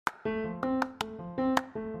Are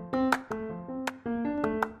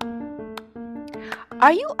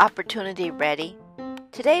you opportunity ready?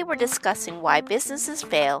 Today we're discussing why businesses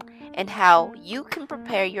fail and how you can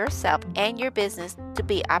prepare yourself and your business to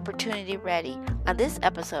be opportunity ready on this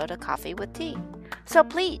episode of Coffee with Tea. So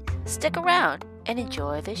please stick around and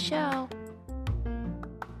enjoy the show.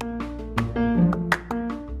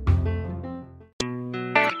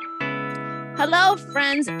 Hello,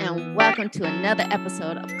 friends, and welcome to another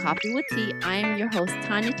episode of Coffee with Tea. I am your host,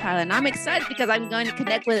 Tanya Tyler, and I'm excited because I'm going to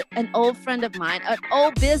connect with an old friend of mine, an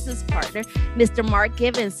old business partner, Mr. Mark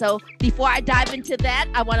Givens. So before I dive into that,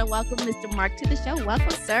 I want to welcome Mr. Mark to the show.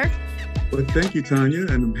 Welcome, sir. Well, thank you, Tanya,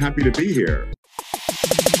 and I'm happy to be here.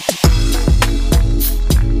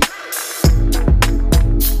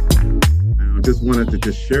 I just wanted to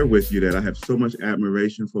just share with you that I have so much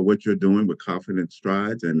admiration for what you're doing with Confident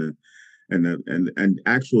Strides and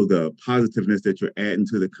actual the positiveness that you're adding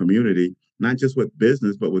to the community, not just with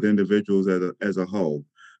business, but with individuals as a whole.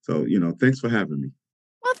 So, thanks for having me.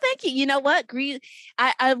 Well, thank you. You know what?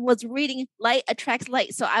 I was reading Light Attracts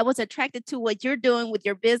Light. So I was attracted to what you're doing with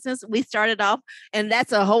your business. We started off, and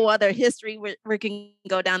that's a whole other history. We can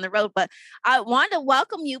go down the road. But I want to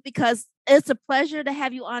welcome you because it's a pleasure to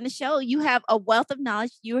have you on the show. You have a wealth of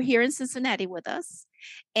knowledge. You're here in Cincinnati with us.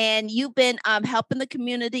 And you've been helping the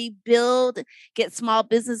community get small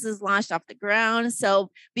businesses launched off the ground.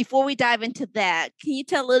 So before we dive into that, can you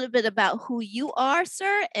tell a little bit about who you are,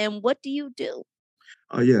 sir, and what do you do?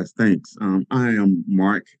 Yes, thanks. I am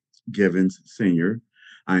Mark Givens Sr.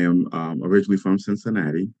 I am originally from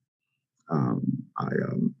Cincinnati. I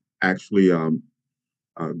actually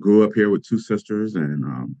grew up here with two sisters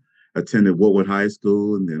and attended Woodward High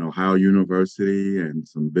School and then Ohio University and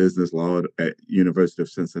some business law at University of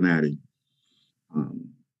Cincinnati. Um,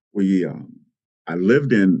 we I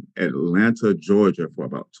lived in Atlanta, Georgia, for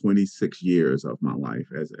about 26 years of my life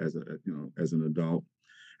as an adult,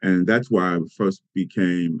 and that's where I first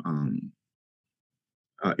became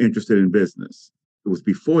interested in business. It was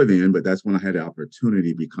before then, but that's when I had the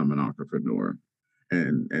opportunity to become an entrepreneur,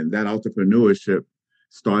 and that entrepreneurship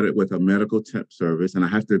started with a medical tip service, and I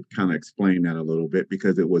have to kind of explain that a little bit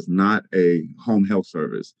because it was not a home health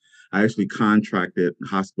service. I actually contracted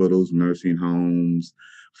hospitals, nursing homes,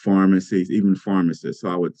 pharmacies, even pharmacists. So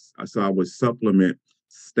I would supplement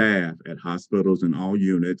staff at hospitals in all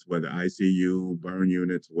units, whether ICU, burn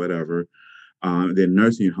units, whatever. Then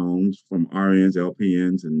nursing homes from RNs,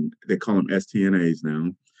 LPNs, and they call them STNAs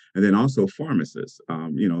now. And then also pharmacists,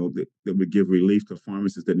 that would give relief to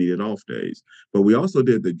pharmacists that needed off days. But we also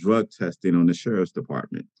did the drug testing on the sheriff's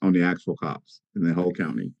department, on the actual cops in the whole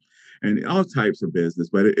county, and all types of business.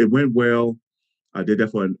 But it went well. I did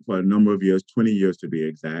that for a number of years, 20 years to be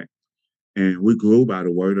exact. And we grew by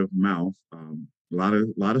the word of mouth. A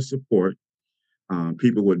lot of support.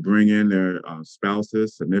 People would bring in their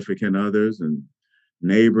spouses, significant others, and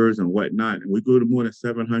neighbors and whatnot. And we grew to more than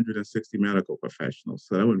 760 medical professionals.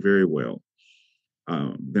 So that went very well.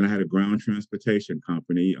 Then I had a ground transportation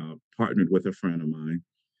company, partnered with a friend of mine.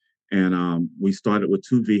 And we started with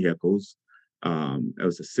two vehicles. It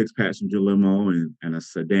was a six-passenger limo and a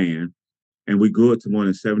sedan. And we grew it to more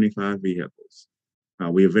than 75 vehicles.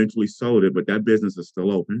 We eventually sold it, but that business is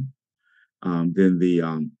still open. Then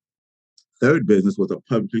the third business was a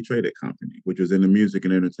publicly traded company, which was in the music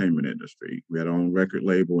and entertainment industry. We had our own record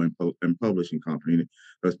label and publishing company that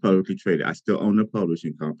was publicly traded. I still own the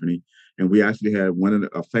publishing company, and we actually had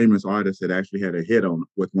a famous artist that actually had a hit on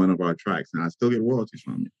with one of our tracks, and I still get royalties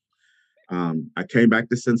from it. I came back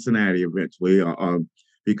to Cincinnati eventually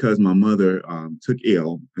because my mother took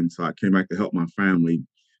ill, and so I came back to help my family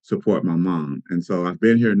support my mom. And so I've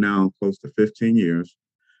been here now close to 15 years.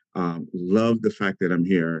 Love the fact that I'm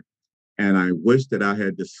here. And I wish that I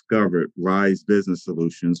had discovered Rise Business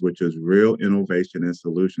Solutions, which is real innovation and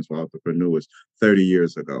solutions for entrepreneurs 30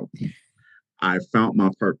 years ago. I found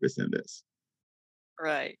my purpose in this.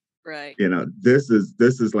 Right, right. This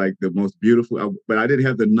is like the most beautiful, but I didn't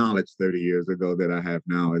have the knowledge 30 years ago that I have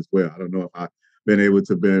now as well. I don't know if I've been able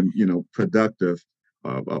to been, productive,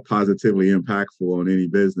 positively impactful on any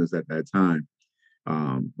business at that time.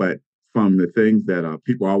 But from the things that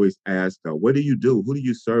people always ask, what do you do? Who do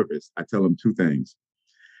you service? I tell them two things.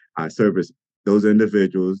 I service those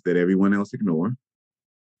individuals that everyone else ignore.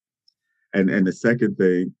 And the second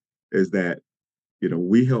thing is that,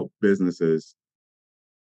 we help businesses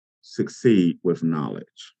succeed with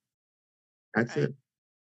knowledge. That's Right, it.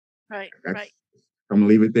 right, That's right. I'm gonna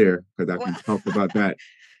leave it there because I Well, can talk about that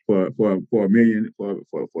for a million for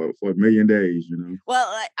a million days. You know. well,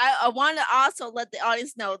 I want to also let the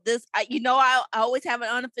audience know this. I always have an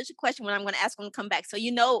unofficial question when I'm going to ask them to come back. So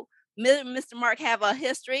Mr. Mark have a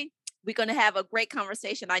history. We're going to have a great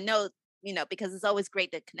conversation. I know, because it's always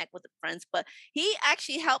great to connect with the friends. But he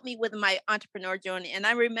actually helped me with my entrepreneur journey, and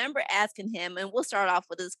I remember asking him. And we'll start off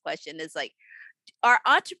with this question: Is like, are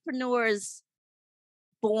entrepreneurs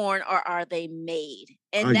born or are they made?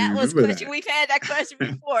 Oh, And that you was remember question that? we've had that question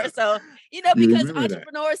before. So, You because remember that?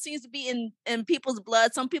 entrepreneur seems to be in people's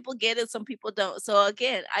blood. Some people get it, some people don't. So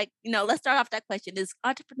again, let's start off that question. Is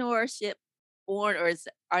entrepreneurship born or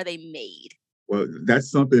are they made? Well,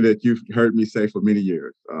 that's something that you've heard me say for many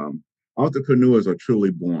years. Entrepreneurs are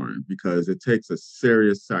truly born because it takes a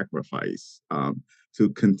serious sacrifice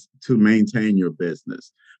to maintain your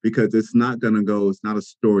business because it's not going to go. It's not a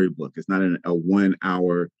storybook. It's not a 1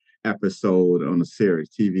 hour episode on a series,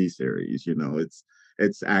 TV series.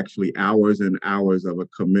 It's actually hours and hours of a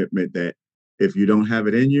commitment that if you don't have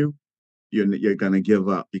it in you, you're going to give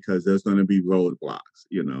up because there's going to be roadblocks,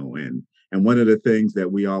 and one of the things that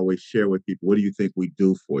we always share with people, what do you think we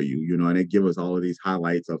do for you? And they give us all of these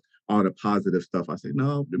highlights of all the positive stuff. I say,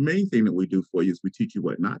 no, the main thing that we do for you is we teach you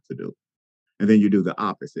what not to do. And then you do the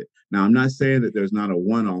opposite. Now, I'm not saying that there's not a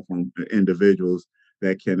one-off on individuals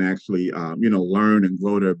that can actually, learn and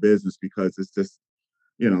grow their business because it's just,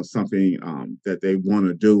 something that they want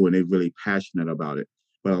to do and they're really passionate about it.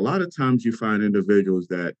 But a lot of times you find individuals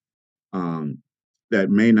um, that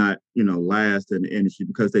may not, last in the industry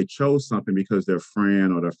because they chose something because their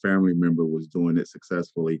friend or their family member was doing it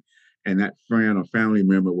successfully. And that friend or family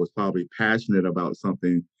member was probably passionate about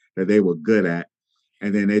something that they were good at.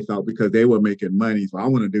 And then they thought because they were making money, so I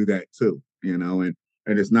want to do that too, and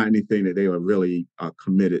it's not anything that they were really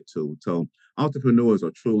committed to. So entrepreneurs are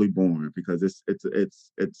truly born because it's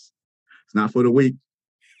not for the weak.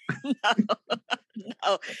 No,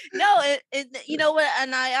 no, no. You know what?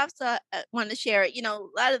 And I also want to share. A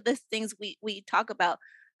lot of the things we talk about,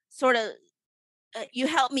 sort of, you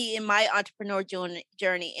helped me in my entrepreneur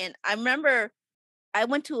journey. And I remember I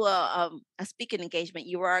went to a speaking engagement.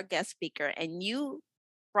 You were our guest speaker, and you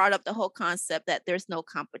brought up the whole concept that there's no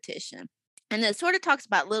competition. And it sort of talks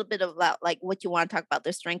about a little bit about like what you want to talk about,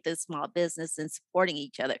 the strength of small business and supporting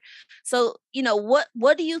each other. So,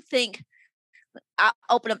 what do you think? I'll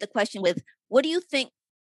open up the question with, what do you think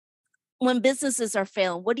when businesses are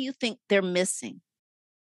failing? What do you think they're missing?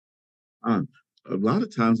 Um, a lot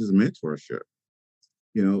of times it's mentorship.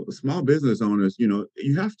 Small business owners, you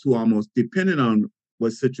have to almost, depending on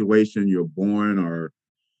what situation you're born or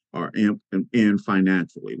in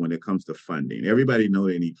financially when it comes to funding. Everybody know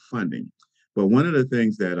they need funding, but one of the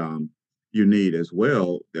things that you need as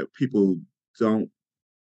well that people don't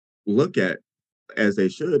look at as they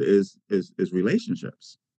should is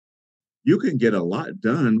relationships. You can get a lot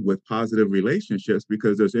done with positive relationships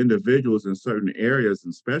because there's individuals in certain areas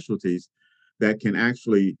and specialties that can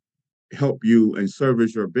actually help you and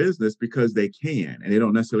service your business because they can, and they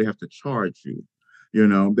don't necessarily have to charge you. They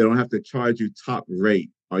don't have to charge you top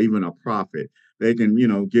rate or even a profit. They can,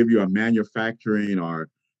 give you a manufacturing or,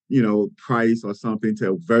 price or something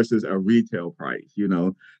to versus a retail price.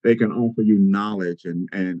 They can offer you knowledge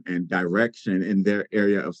and direction in their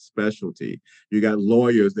area of specialty. You got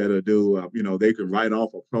lawyers that'll do, they could write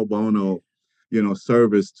off a pro bono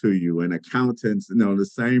service to you, and accountants, the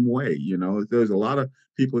same way. There's a lot of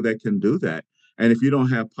people that can do that. And if you don't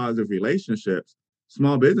have positive relationships,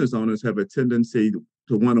 small business owners have a tendency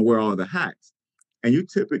to want to wear all the hats. And you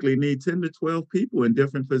typically need 10 to 12 people in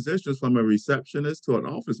different positions, from a receptionist to an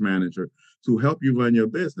office manager, to help you run your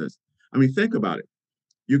business. I mean, think about it.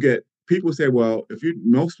 You get people say, well,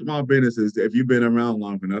 most small businesses, if you've been around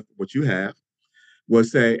long enough, what you have, will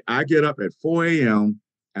say, I get up at 4 a.m.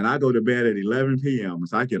 and I go to bed at 11 p.m.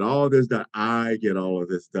 So I get all this done. I get all of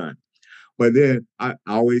this done. But then I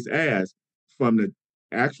always ask, from the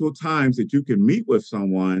actual times that you can meet with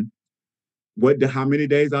someone, how many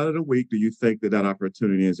days out of the week do you think that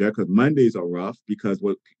opportunity is there? Because Mondays are rough because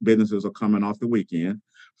what businesses are coming off the weekend.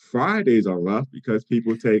 Fridays are rough because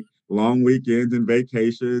people take long weekends and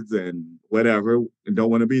vacations and whatever and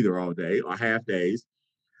don't want to be there all day or half days.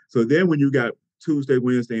 So then when you got Tuesday,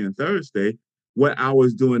 Wednesday, and Thursday, what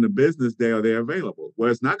hours during the business day are they available?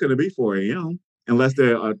 Well, it's not going to be 4 a.m. unless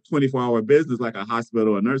they're a 24-hour business like a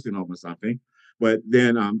hospital or nursing home or something. But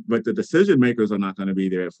the decision makers are not going to be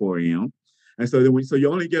there at 4 a.m. And so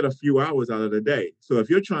you only get a few hours out of the day. So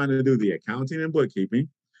if you're trying to do the accounting and bookkeeping,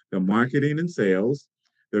 the marketing and sales,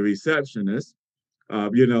 the receptionist,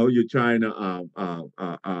 you're trying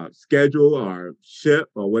to schedule or ship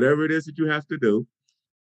or whatever it is that you have to do.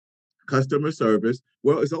 customer service.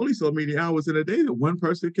 Well, it's only so many hours in a day that one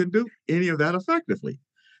person can do any of that effectively.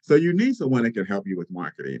 So you need someone that can help you with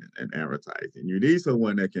marketing and advertising. You need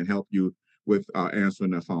someone that can help you with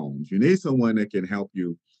answering the phones. You need someone that can help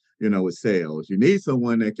you, with sales. You need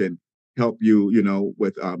someone that can help you,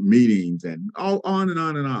 with meetings and all on and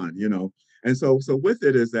on and on. And so with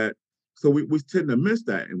it is that so we tend to miss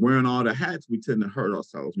that, and wearing all the hats, we tend to hurt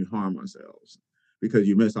ourselves, we harm ourselves because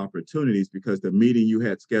you miss opportunities because the meeting you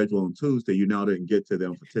had scheduled on Tuesday, you now didn't get to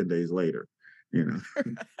them for 10 days later, you know.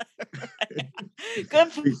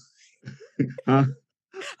 Good. Huh?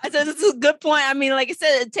 I said this is a good point. I mean, like I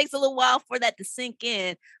said, it takes a little while for that to sink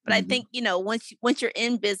in. But I think, once you're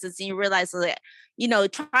in business and you realize that,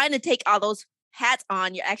 trying to take all those hats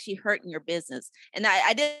on, you're actually hurting your business. And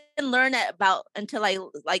I didn't learn that about until I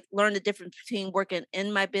learned the difference between working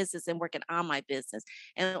in my business and working on my business.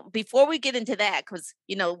 And before we get into that, because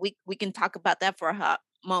we can talk about that for a hot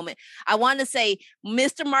moment. I want to say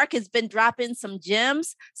Mr. Mark has been dropping some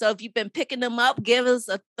gems. So if you've been picking them up, give us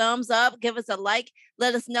a thumbs up, give us a like,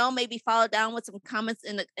 let us know, maybe follow down with some comments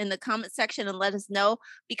in the comment section and let us know,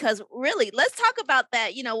 because really, let's talk about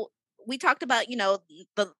that. We talked about,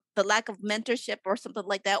 the lack of mentorship or something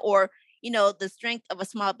like that, or, the strength of a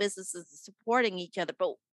small business is supporting each other.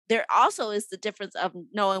 But there also is the difference of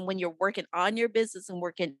knowing when you're working on your business and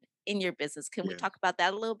working in your business. Can we Yeah, talk about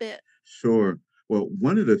that a little bit? sure. Well,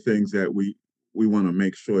 one of the things that we want to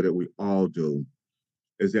make sure that we all do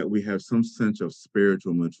is that we have some sense of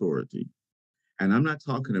spiritual maturity. And I'm not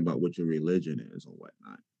talking about what your religion is or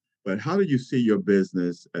whatnot, but how do you see your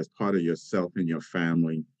business as part of yourself and your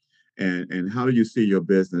family? And how do you see your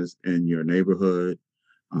business in your neighborhood,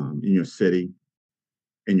 in your city,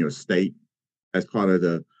 in your state, as part of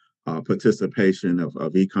the participation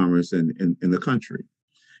of e-commerce in the country?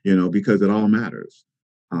 Because it all matters.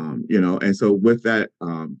 And so with that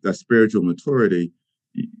spiritual maturity,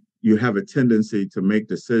 you have a tendency to make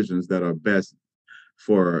decisions that are best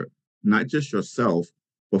for not just yourself,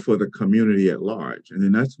 but for the community at large. And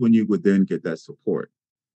then that's when you would then get that support,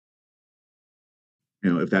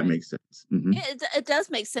 if that Right. makes sense. Hmm. It does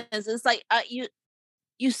make sense. It's like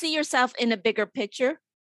you see yourself in a bigger picture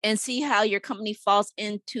and see how your company falls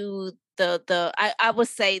into I would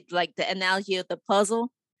say, like, the analogy of the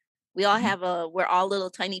puzzle. We all Hmm. have we're all little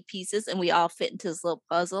tiny pieces and we all fit into this little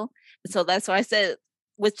puzzle. And so that's why I said,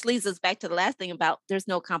 which leads us back to the last thing about there's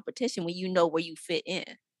no competition when you know where you fit in.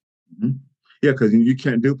 Hmm. Yeah, because you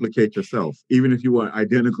can't duplicate yourself, even if you are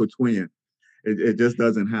identical twin. It just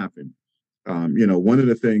doesn't happen. One of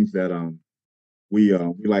the things that we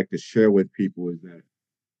like to share with people is that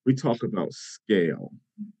we talk about scale.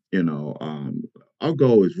 You know, um, our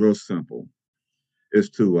goal is real simple: is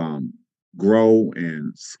to grow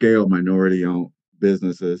and scale minority-owned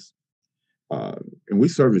businesses. Uh, and we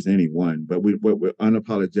service anyone, but we're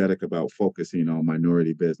unapologetic about focusing on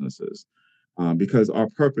minority businesses because our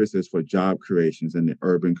purpose is for job creations in the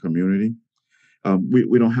urban community.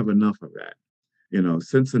 We don't have enough of that.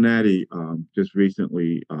 Cincinnati just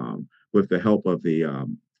recently, with the help of the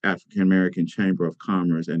African American Chamber of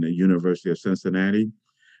Commerce and the University of Cincinnati,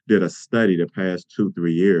 did a study the past 2,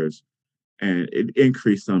 3 years, and it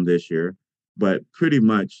increased some this year. But pretty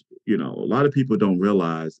much, a lot of people don't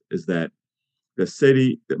realize is that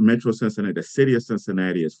the Metro Cincinnati, the city of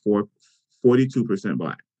Cincinnati is 42%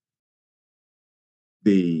 Black.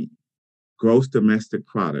 The gross domestic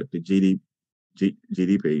product, the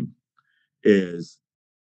GDP, is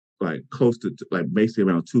like close to like basically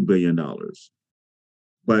around $2 billion,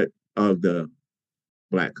 but of the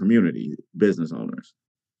Black community business owners.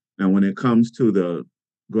 Now, when it comes to the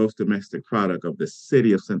gross domestic product of the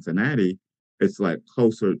city of Cincinnati, it's like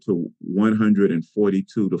closer to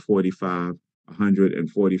 142 to 45,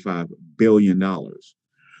 $145 billion.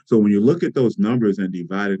 So when you look at those numbers and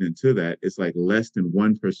divide it into that, it's like less than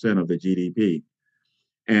 1% of the GDP.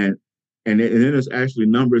 And and then there's actually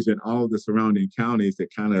numbers in all of the surrounding counties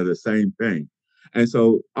that kind of the same thing. And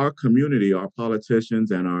so our community, our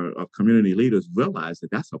politicians, and our community leaders realize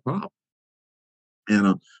that that's a problem.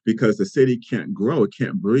 And because the city can't grow, it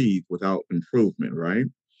can't breathe without improvement, right?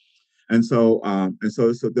 And so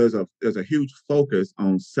there's a huge focus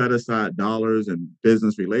on set aside dollars and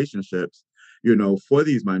business relationships, for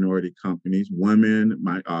these minority companies, women,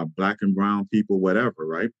 Black and brown people, whatever,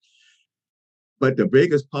 right? But the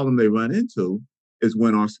biggest problem they run into is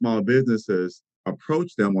when our small businesses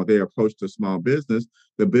approach them or they approach the small business,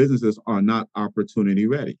 the businesses are not opportunity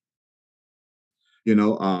ready. You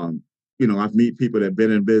know, um, I've met people that have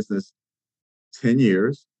been in business 10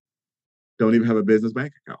 years, don't even have a business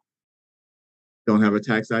bank account, don't have a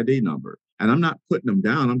tax ID number. And I'm not putting them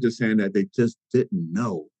down. I'm just saying that they just didn't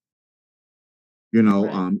know. You know,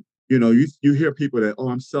 Right. you hear people that, oh,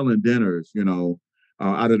 I'm selling dinners,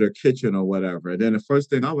 out of their kitchen or whatever. And then the first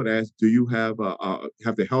thing I would ask, do you have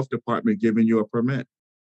the health department giving you a permit?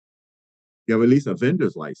 You have at least a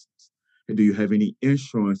vendor's license. And do you have any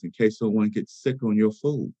insurance in case someone gets sick on your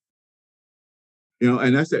food?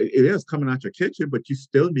 And it is coming out your kitchen, but you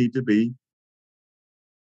still need to be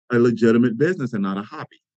a legitimate business and not a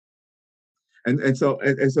hobby. And so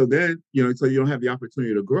then, so you don't have the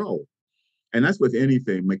opportunity to grow. And that's with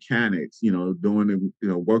anything, mechanics,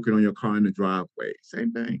 working on your car in the driveway,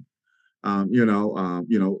 same thing.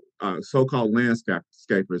 So-called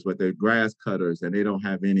landscapers, but they're grass cutters and they don't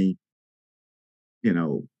have any, you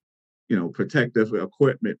know, protective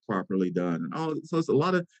equipment properly done. And all, so it's a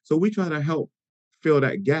lot of, so we try to help fill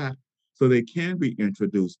that gap so they can be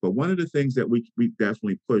introduced. But one of the things that we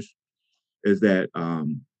definitely push is that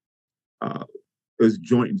uh, is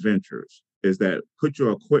joint ventures, is that put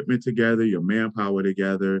your equipment together, your manpower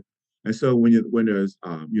together. And so when there's,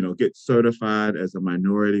 get certified as a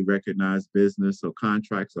minority recognized business, so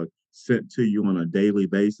contracts are sent to you on a daily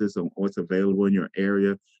basis on what's available in your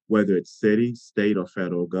area, whether it's city, state, or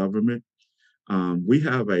federal government. We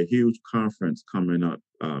have a huge conference coming up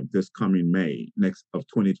this coming May next of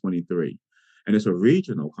 2023, and it's a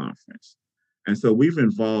regional conference. And so we've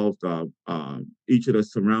involved each of the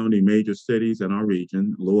surrounding major cities in our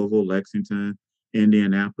region: Louisville, Lexington,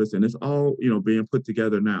 Indianapolis, and it's all being put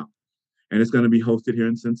together now. And it's going to be hosted here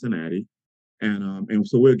in Cincinnati. And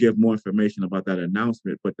so we'll give more information about that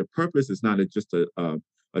announcement. But the purpose is not just a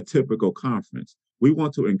typical conference. We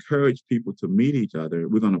want to encourage people to meet each other.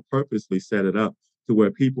 We're going to purposely set it up to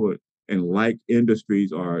where people in like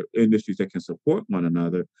industries or industries that can support one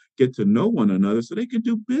another get to know one another so they can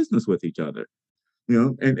do business with each other,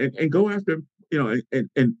 and go after,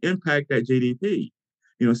 and impact that GDP,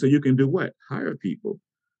 so you can do what? Hire people.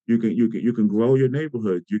 You can grow your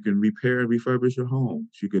neighborhood. You can repair and refurbish your homes.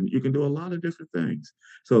 You can do a lot of different things.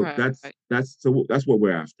 So Right. that's what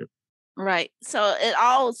we're after. Right. So it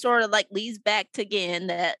all sort of like leads back to again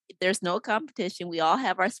that there's no competition. We all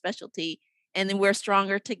have our specialty, and then we're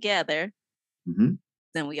stronger together Hmm.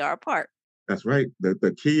 than we are apart. That's right.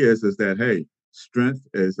 The key is that, hey, strength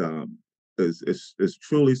is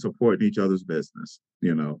truly supporting each other's business,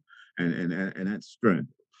 and that's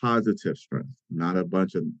strength, positive strength, not a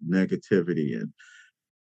bunch of negativity and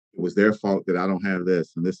it was their fault that I don't have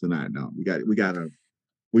this and this and that. No,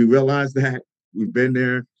 we realize that we've been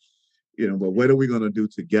there, but what are we going to do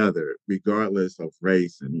together, regardless of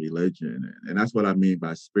race and religion? And that's what I mean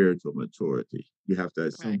by spiritual maturity. You have to,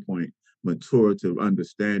 at some Right. point, mature to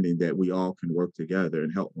understanding that we all can work together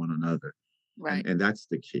and help one another. And, Right. and that's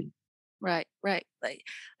the key. Right. Right.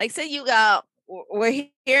 Like say you got we're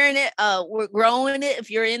hearing it, we're growing it.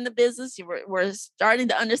 If you're in the business, we're starting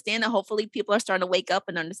to understand that hopefully people are starting to wake up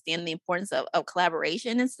and understand the importance of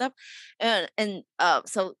collaboration and stuff. And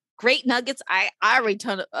so great nuggets. I already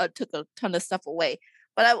took a ton of stuff away.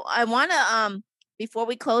 But I wanna before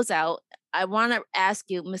we close out, I wanna ask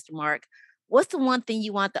you, Mr. Mark, what's the one thing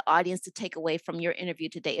you want the audience to take away from your interview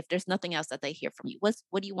today? If there's nothing else that they hear from you,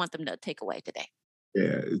 what do you want them to take away today?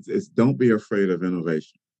 Yeah, it's don't be afraid of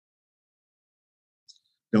innovation.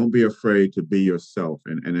 Don't be afraid to be yourself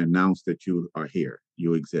and announce that you are here,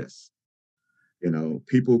 you exist.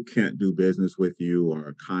 People can't do business with you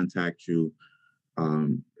or contact you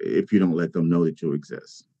if you don't let them know that you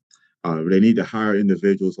exist. They need to hire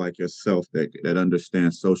individuals like yourself that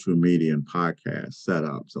understand social media and podcast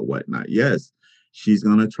setups or whatnot. Yes, she's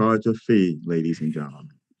gonna charge a fee, ladies and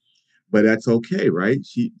gentlemen, but that's okay, right?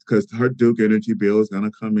 Because her Duke Energy bill is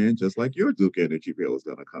gonna come in just like your Duke Energy bill is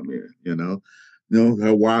gonna come in. Her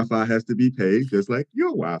Wi-Fi has to be paid just like your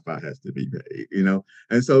Wi-Fi has to be paid.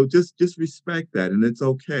 And so just respect that, and it's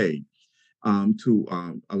okay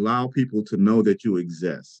to allow people to know that you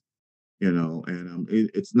exist, and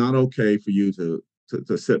it's not okay for you to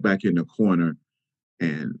sit back in the corner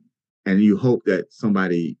and you hope that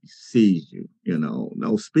somebody sees you.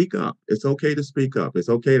 No, speak up. It's okay to speak up. It's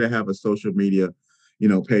okay to have a social media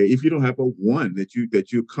page. If you don't have a one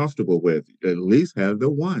that you're comfortable with, at least have the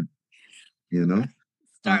one. you know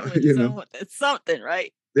Start with you know something,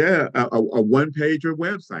 right? yeah, a one pager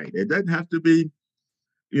website. It doesn't have to be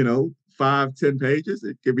 5-10 pages.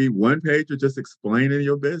 It could be one page of just explaining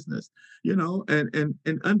your business,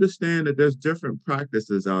 and understand that there's different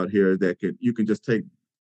practices out here that you can just take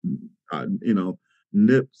uh, you know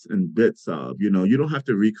nips and bits of. You don't have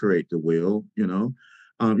to recreate the wheel.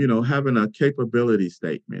 Having a capability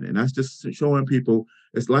statement, and that's just showing people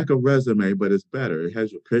it's like a resume, but it's better. It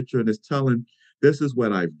has your picture and it's telling, this is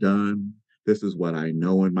what I've done, this is what I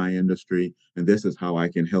know in my industry, and this is how I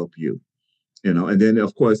can help you. And then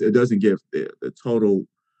of course it doesn't give the total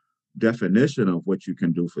definition of what you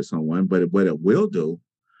can do for someone, but what it will do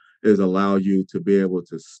is allow you to be able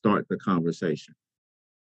to start the conversation.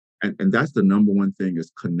 And that's the number one thing,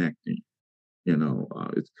 is connecting.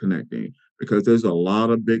 It's connecting, because there's a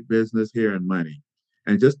lot of big business here and money.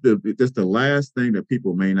 And just the last thing that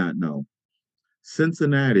people may not know,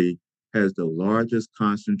 Cincinnati has the largest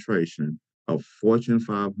concentration of Fortune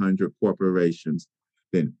 500 corporations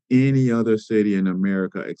than any other city in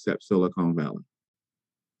America except Silicon Valley.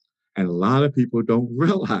 And a lot of people don't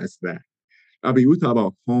realize that. I mean, we talk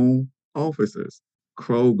about home offices,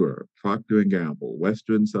 Kroger, Procter and Gamble,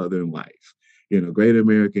 Western Southern Life, Great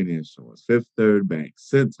American Insurance, Fifth Third Bank,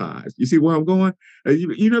 Cintas. You see where I'm going?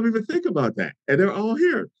 You never even think about that. And they're all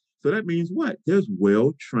here. So that means what? There's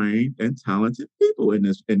well-trained and talented people in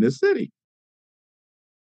this city.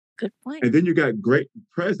 Good point. And then you got great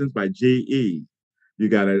presence by GE. You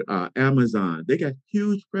got Amazon. They got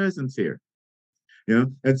huge presence here.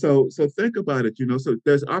 And so think about it. So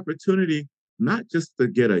there's opportunity not just to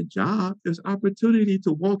get a job. There's opportunity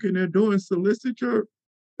to walk in their door and solicit your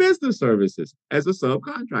business services as a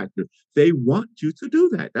subcontractor. They want you to do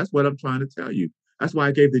that. That's what I'm trying to tell you. That's why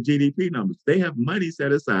I gave the GDP numbers. They have money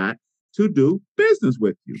set aside to do business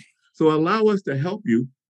with you. So allow us to help you,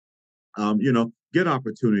 get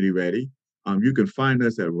opportunity ready. You can find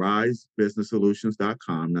us at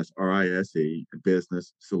risebusinesssolutions.com. That's RISE,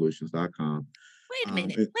 businesssolutions.com. Wait a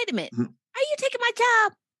minute. Are you taking my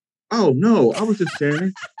job? Oh, no, I was just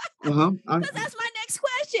sharing. Because that's my next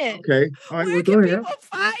question. Okay. All right, where can people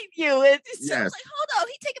find you? It's yes. Like, hold on,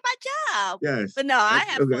 he's taking my job. Yes. But no, I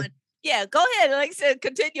have fun. Yeah, go ahead. Like I said,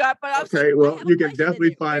 continue. Okay, well, you can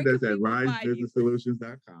definitely find us at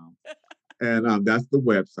risebusinesssolutions.com. And that's the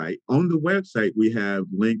website. On the website, we have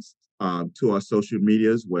links to our social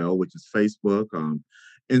media as well, which is Facebook,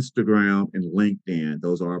 Instagram, and LinkedIn.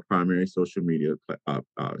 Those are our primary social media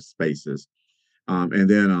spaces. And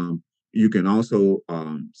then you can also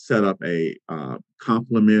set up a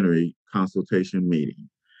complimentary consultation meeting.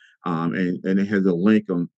 And it has a link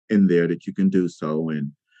in there that you can do so.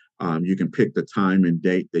 And you can pick the time and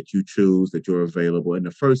date that you choose, that you're available. And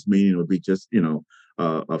the first meeting will be just, a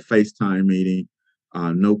FaceTime meeting.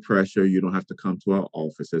 No pressure. You don't have to come to our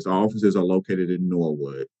offices. Our offices are located in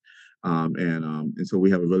Norwood. And so we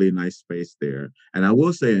have a really nice space there. And I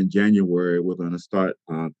will say in January, we're going to start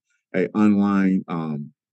a online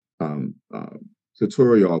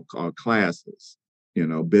tutorial classes,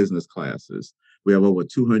 business classes. We have over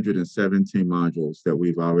 217 modules that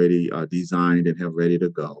we've already designed and have ready to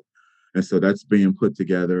go. And so that's being put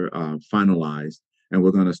together, finalized. And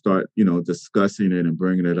we're going to start, discussing it and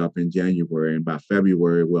bringing it up in January. And by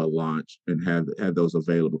February, we'll launch and have those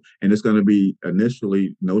available. And it's going to be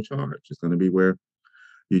initially no charge. It's going to be where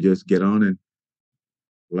you just get on and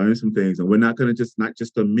learn some things. And we're not going to not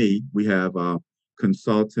just me. We have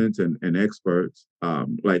consultants and experts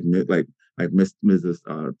like Mrs.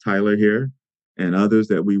 Tyler here and others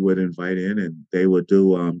that we would invite in, and they would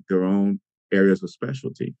do their own areas of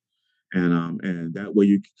specialty. And that way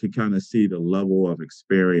you can kind of see the level of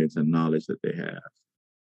experience and knowledge that they have.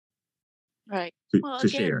 Right. To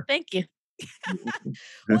share. Thank you.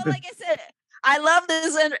 Well, like I said, I love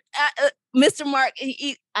this. And Mr. Mark,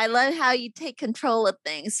 I love how you take control of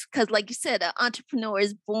things. Because like you said, an entrepreneur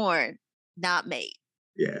is born, not made.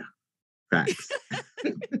 Yeah. Facts.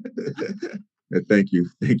 Thank you.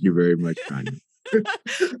 Thank you very much, Tanya.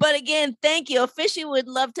 But again, thank you. Officially would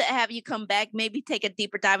love to have you come back, maybe take a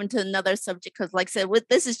deeper dive into another subject. Because like I said,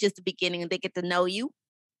 this is just the beginning and they get to know you.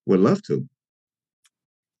 Would love to.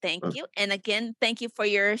 Thank you. And again, thank you for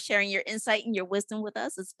sharing your insight and your wisdom with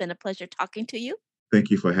us. It's been a pleasure talking to you. Thank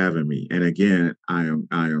you for having me. And again, I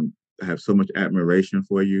have so much admiration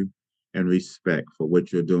for you and respect for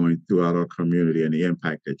what you're doing throughout our community and the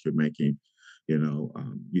impact that you're making.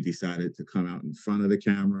 You decided to come out in front of the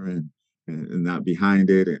camera and not behind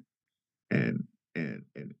it, and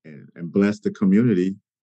bless the community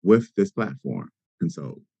with this platform. And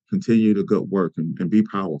so continue the good work and be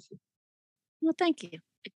powerful. Well, thank you.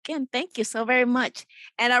 Again, thank you so very much.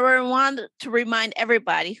 And I want to remind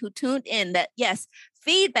everybody who tuned in that, yes,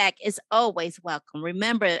 feedback is always welcome.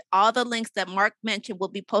 Remember, all the links that Mark mentioned will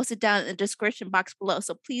be posted down in the description box below.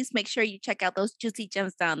 So please make sure you check out those juicy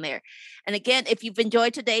gems down there. And again, if you've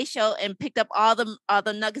enjoyed today's show and picked up all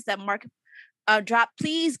the nuggets that Mark drop,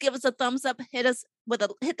 please give us a thumbs up, hit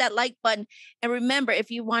that like button. And remember, if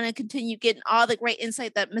you want to continue getting all the great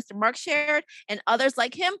insight that Mr. Mark shared and others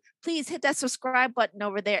like him, please hit that subscribe button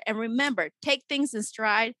over there. And remember, take things in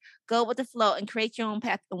stride, go with the flow, and create your own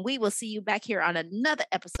path. And we will see you back here on another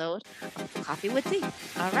episode of Coffee with Tea.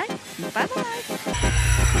 All right, bye-bye.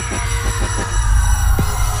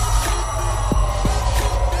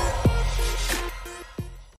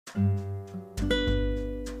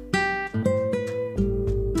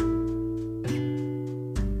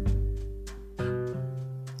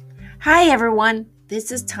 Hi everyone,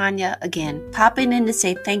 this is Tanya again, popping in to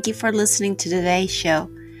say thank you for listening to today's show.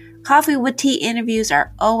 Coffee with Tea interviews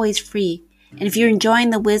are always free, and if you're enjoying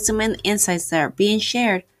the wisdom and insights that are being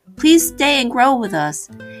shared, please stay and grow with us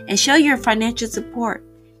and show your financial support.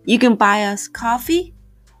 You can buy us coffee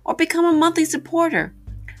or become a monthly supporter.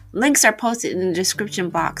 Links are posted in the description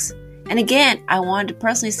box. And again, I wanted to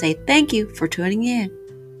personally say thank you for tuning in.